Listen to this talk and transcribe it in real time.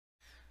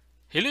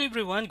Hello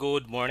everyone,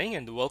 good morning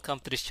and welcome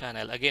to this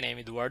channel. Again, I'm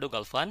Eduardo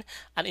Galfan,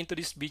 and in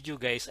today's video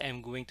guys,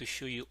 I'm going to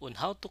show you on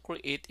how to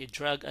create a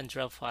drag and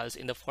drop files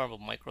in the form of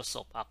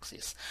Microsoft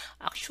Access.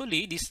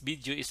 Actually, this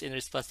video is in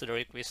response to the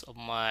request of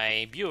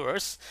my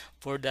viewers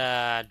for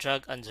the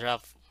drag and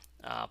drop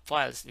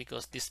files,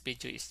 because this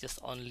video is just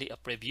only a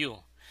preview.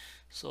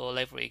 So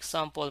like for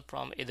example,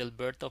 from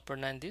Edelberto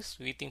Fernandez,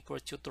 waiting for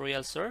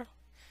tutorial sir.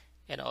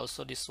 And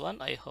also this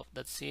one, I hope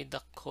that see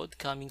the code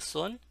coming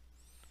soon.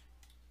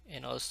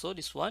 And also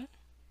this one,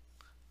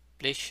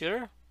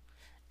 pleasure,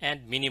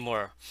 and many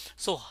more.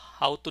 So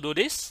how to do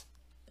this?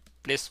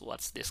 Please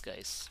watch this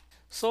guys.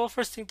 So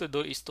first thing to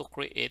do is to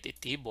create a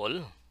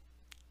table.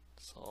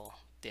 So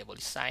table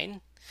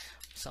design,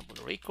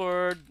 example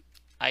record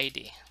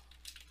ID,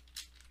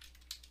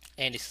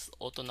 and this is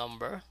auto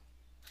number,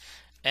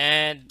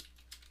 and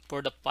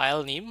for the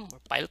file name or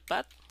file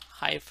path,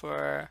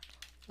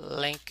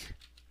 hyperlink,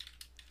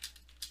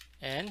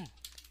 and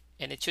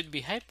it should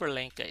be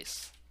hyperlink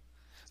guys.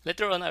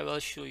 Later on I will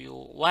show you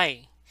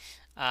why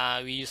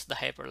we use the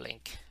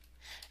hyperlink.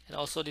 And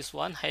also this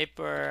one,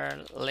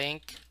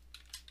 hyperlink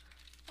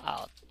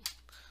out,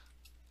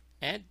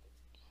 and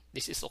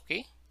this is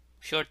okay,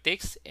 short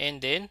text.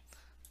 And then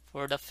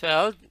for the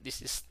field,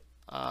 this is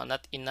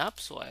not enough,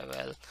 so I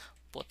will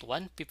put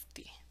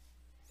 150.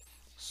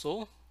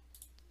 So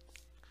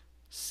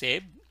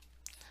save,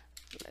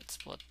 let's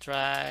put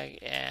drag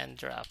and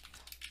drop.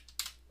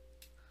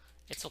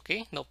 It's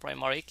okay, no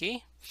primary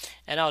key.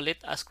 And now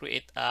let us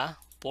create a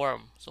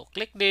form. So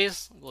click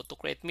this, go to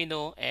create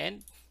menu,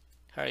 and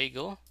here you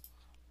go,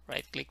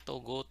 right click to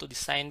go to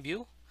design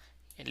view,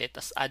 and let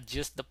us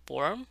adjust the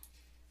form,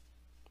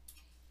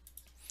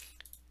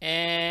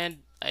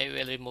 and I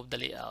will remove the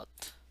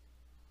layout.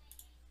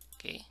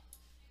 Okay,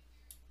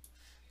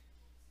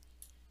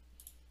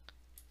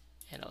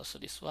 and also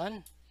this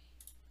one,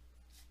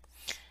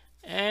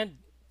 and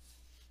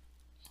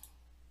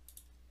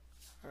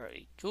there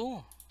you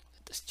go.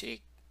 Let us check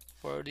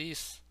for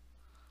this.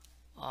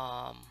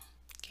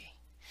 Okay,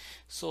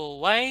 so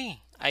why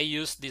I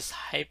use this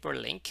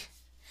hyperlink,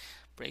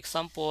 for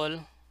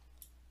example.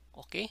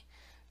 Okay,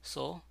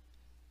 so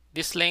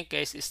this link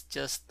guys is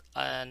just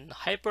an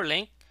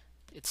hyperlink,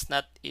 it's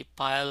not a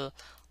file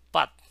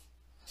path,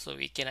 so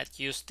we cannot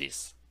use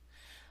this.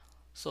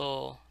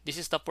 So this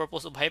is the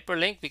purpose of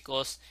hyperlink,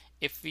 because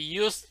if we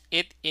use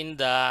it in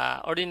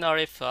the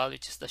ordinary file,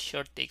 which is the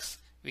short text,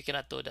 we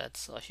cannot do that.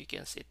 So as you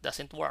can see, it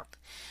doesn't work.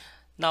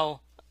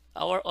 Now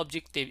our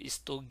objective is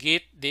to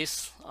get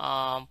this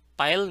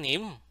file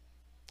name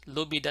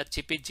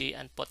lobby.jpg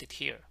and put it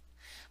here.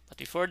 But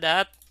before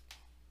that,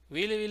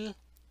 we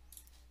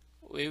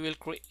will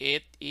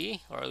create we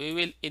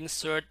will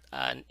insert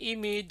an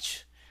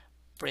image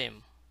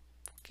frame.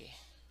 Okay,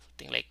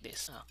 something like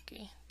this.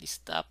 Okay, this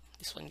tab,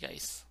 this one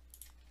guys.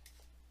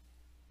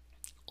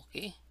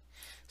 Okay,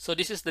 so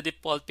this is the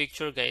default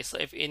picture guys. So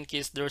if in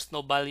case there's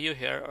no value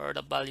here, or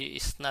the value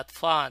is not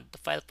found, the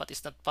file path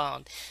is not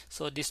found,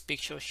 so this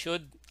picture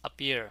should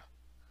appear.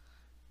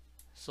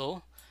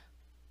 So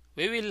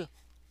we will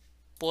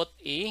put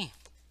a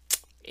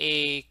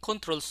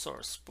control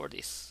source for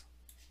this.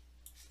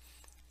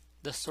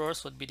 The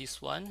source would be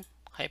this one,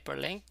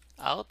 hyperlink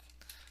out.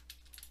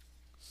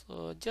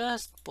 So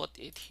just put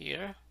it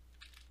here.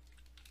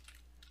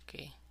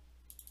 Okay,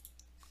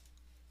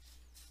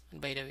 and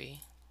by the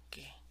way,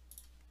 okay,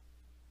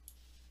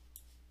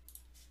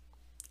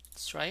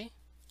 let's try.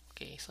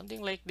 Okay,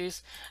 something like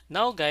this.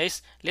 Now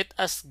guys, let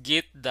us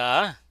get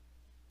the,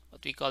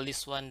 what we call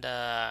this one,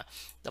 the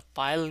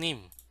file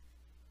name.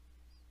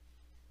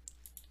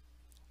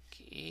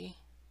 Okay,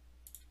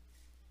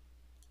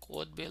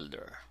 code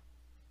builder.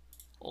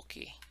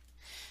 Okay,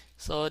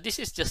 so this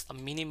is just a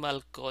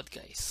minimal code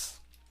guys,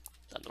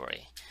 don't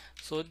worry.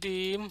 So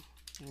the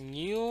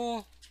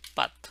new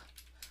path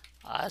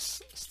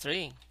as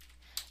string,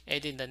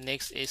 and then the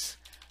next is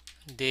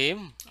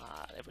dim,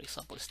 for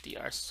example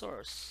str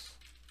source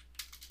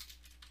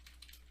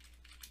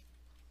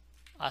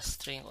as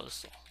string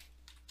also.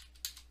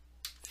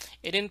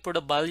 And then for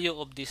the value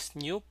of this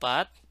new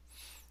path,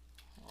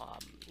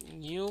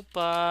 new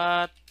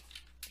path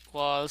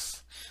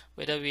equals,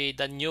 by the way,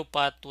 the new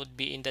path would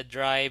be in the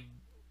drive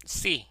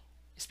C,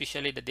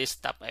 especially the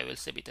desktop. I will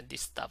save it in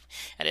desktop,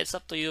 and it's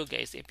up to you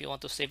guys. If you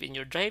want to save in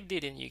your drive D,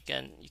 then you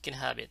can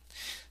have it.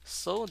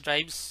 So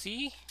drive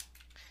C,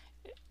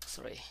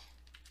 sorry,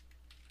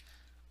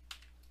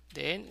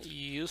 then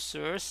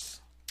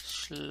users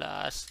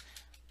slash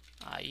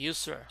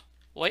user.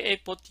 Why I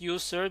put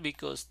user?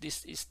 Because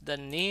this is the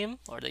name,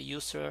 or the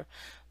user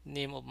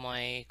name of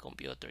my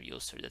computer,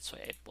 user. That's why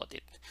I put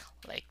it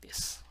like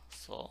this.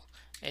 So,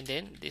 and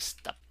then this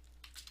tab.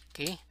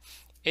 Okay,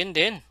 and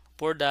then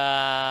for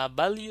the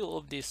value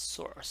of this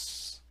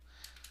source,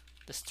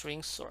 the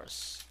string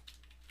source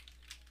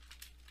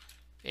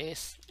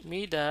is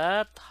me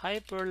that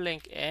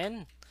hyperlink,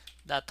 and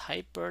that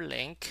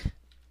hyperlink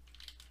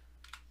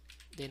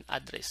then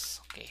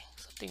address. Okay,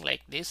 something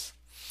like this.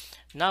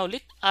 Now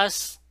let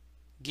us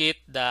get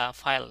the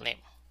file name.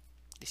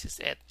 This is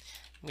it,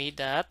 me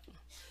that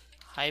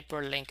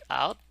hyperlink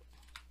out,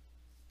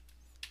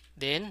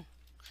 then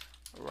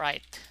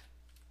right.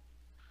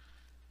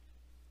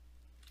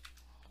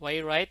 Why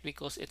right?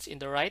 Because it's in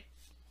the right.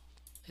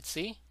 Let's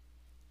see,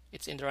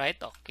 it's in the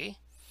right. Okay,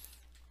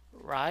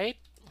 right,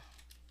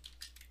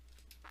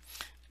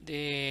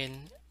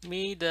 then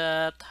me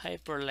that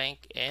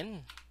hyperlink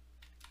in,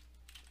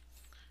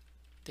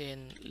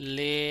 then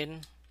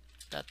len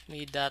that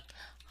me that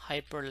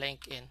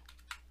hyperlink in.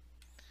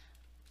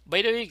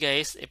 By the way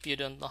guys, if you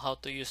don't know how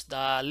to use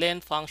the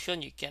len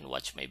function, you can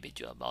watch my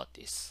video about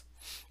this,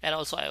 and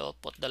also I will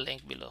put the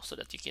link below so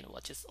that you can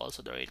watch it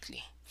also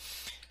directly.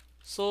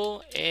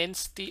 So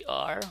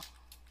str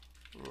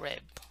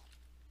rev,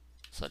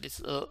 so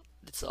this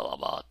all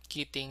about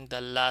getting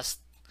the last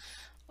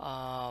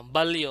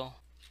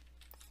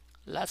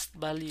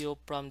value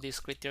from this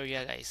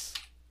criteria guys.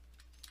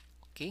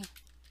 Okay,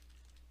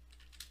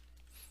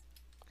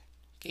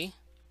 okay,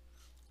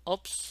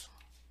 oops,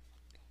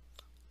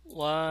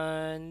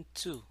 1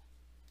 2,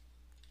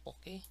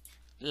 okay,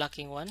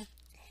 lacking one.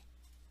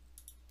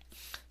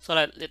 So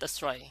let us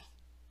try.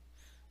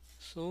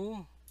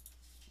 So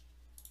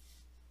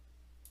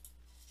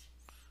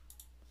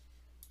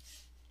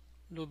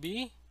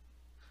Ruby,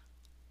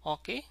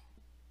 okay,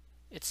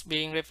 it's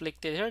being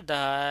reflected here,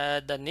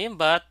 the name,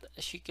 but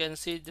as you can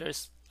see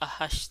there's a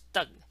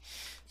hashtag,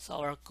 so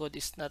our code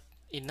is not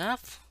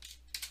enough.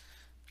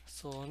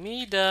 So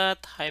me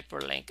that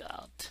hyperlink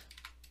out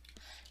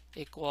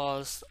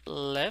equals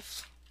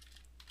left,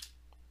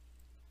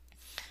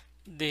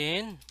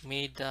 then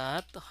me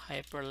that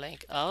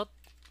hyperlink out,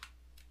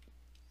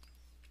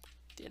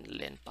 then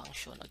len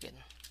function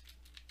again,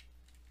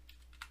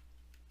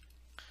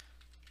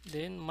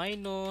 then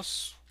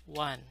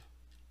 -1.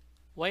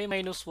 Why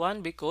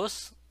 -1?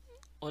 Because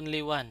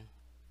only one.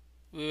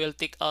 We will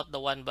take out the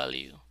one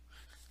value.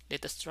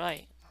 Let us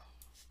try.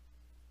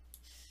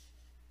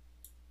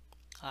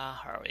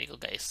 Here we go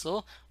guys.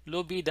 So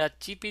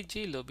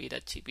lobby.gpg.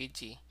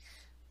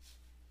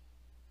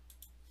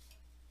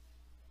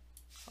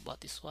 About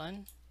this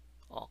one.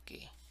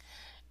 Okay.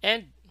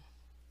 And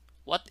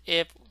what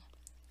if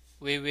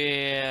we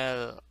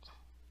will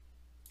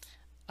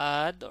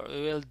add, or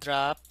we will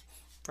drop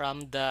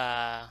from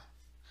the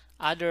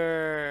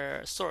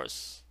other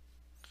source?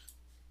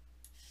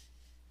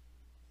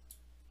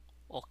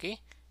 Okay,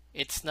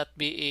 it's not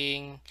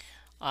being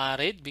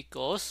read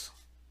because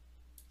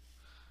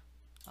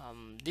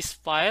this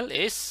file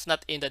is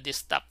not in the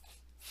desktop.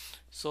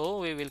 So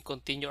we will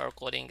continue our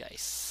coding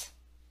guys.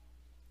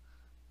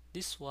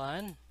 This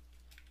one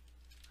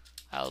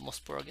I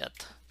almost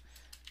forgot.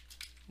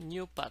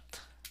 New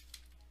path.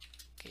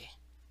 Okay,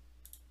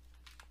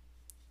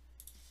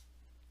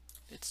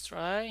 let's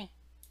try.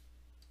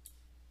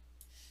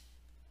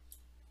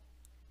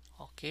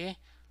 Okay,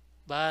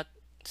 but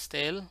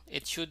still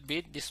it should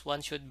be, this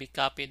one should be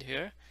copied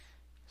here,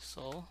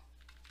 so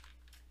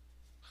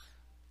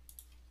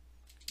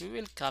we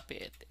will copy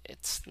it.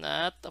 It's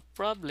not a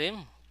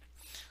problem.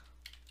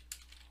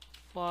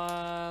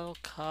 File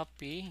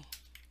copy,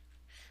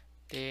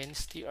 then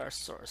str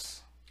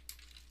source,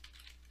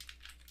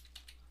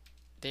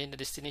 then the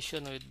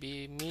destination would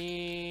be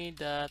me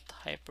that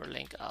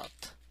hyperlink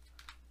out.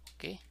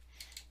 Okay,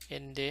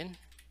 and then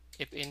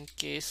if in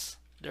case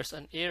there's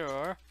an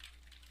error,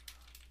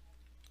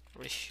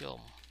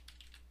 resume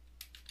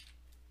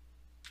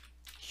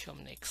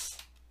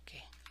next.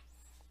 Okay,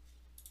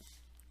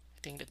 I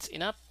think that's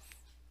enough.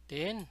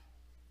 Then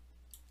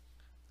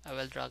I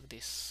will drag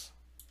this.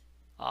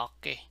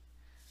 Okay,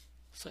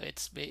 so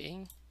it's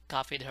being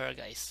copied here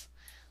guys.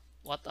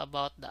 What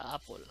about the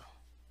apple?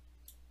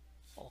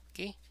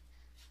 Okay,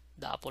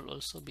 the apple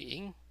also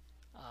being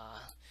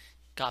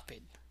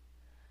copied.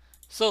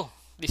 So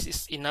this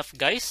is enough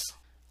guys.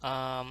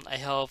 I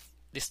hope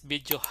this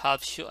video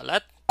helps you a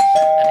lot,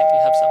 and if you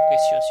have some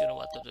questions, you know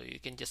what to do, you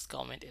can just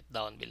comment it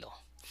down below.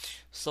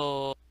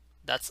 So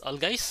that's all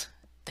guys,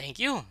 thank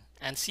you,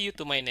 and see you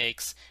to my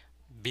next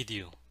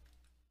video.